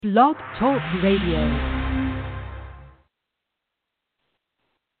Blog Talk Radio.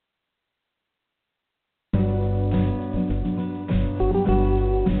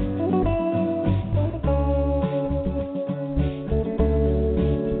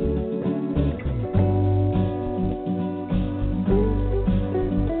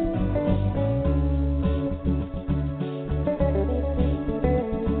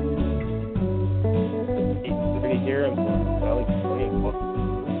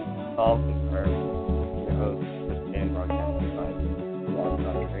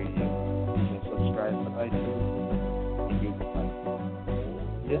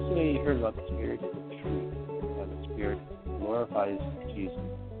 Yesterday you heard about the Spirit of truth, and the Spirit glorifies Jesus.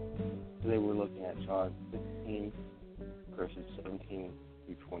 Today we're looking at John 16, verses 17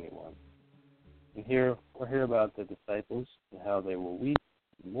 through 21. And here we'll hear about the disciples and how they will weep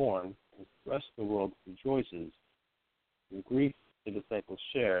and mourn as the rest of the world rejoices. The grief the disciples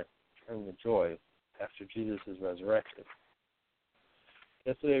share turn to joy after Jesus is resurrected.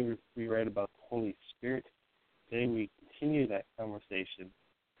 Yesterday we read about the Holy Spirit. Today we continue that conversation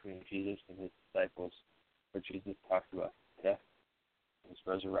between Jesus and his disciples, where Jesus talks about death and his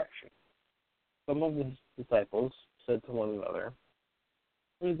resurrection. Some of his disciples said to one another,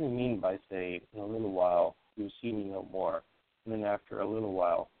 "What does he mean by saying, 'In a little while you will see me no more, and then after a little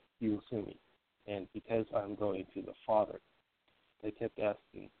while you will see me, and because I am going to the Father?'" They kept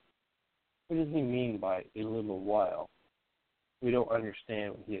asking, "What does he mean by a little while? We don't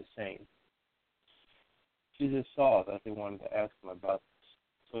understand what he is saying." Jesus saw that they wanted to ask him about this,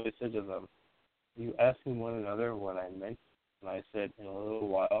 so he said to them, "Are you asking one another what I meant when I said, 'In a little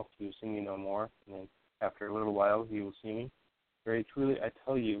while you will see me no more, and then after a little while you will see me'? Very truly I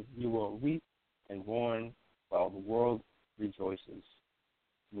tell you, you will weep and mourn while the world rejoices.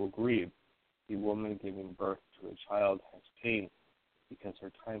 You will grieve. The woman giving birth to a child has pain because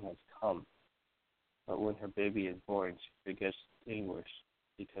her time has come. But when her baby is born, she forgets anguish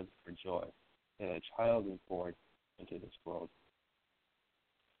because of her joy, and a child is born into this world."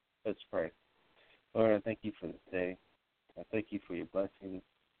 Let's pray. Lord, I thank you for this day. I thank you for your blessings.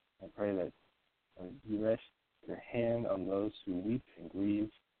 I pray that you rest your hand on those who weep and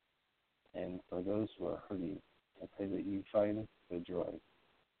grieve, and for those who are hurting, I pray that you find the joy,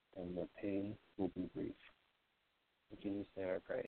 and the pain will be brief. In Jesus' name I pray.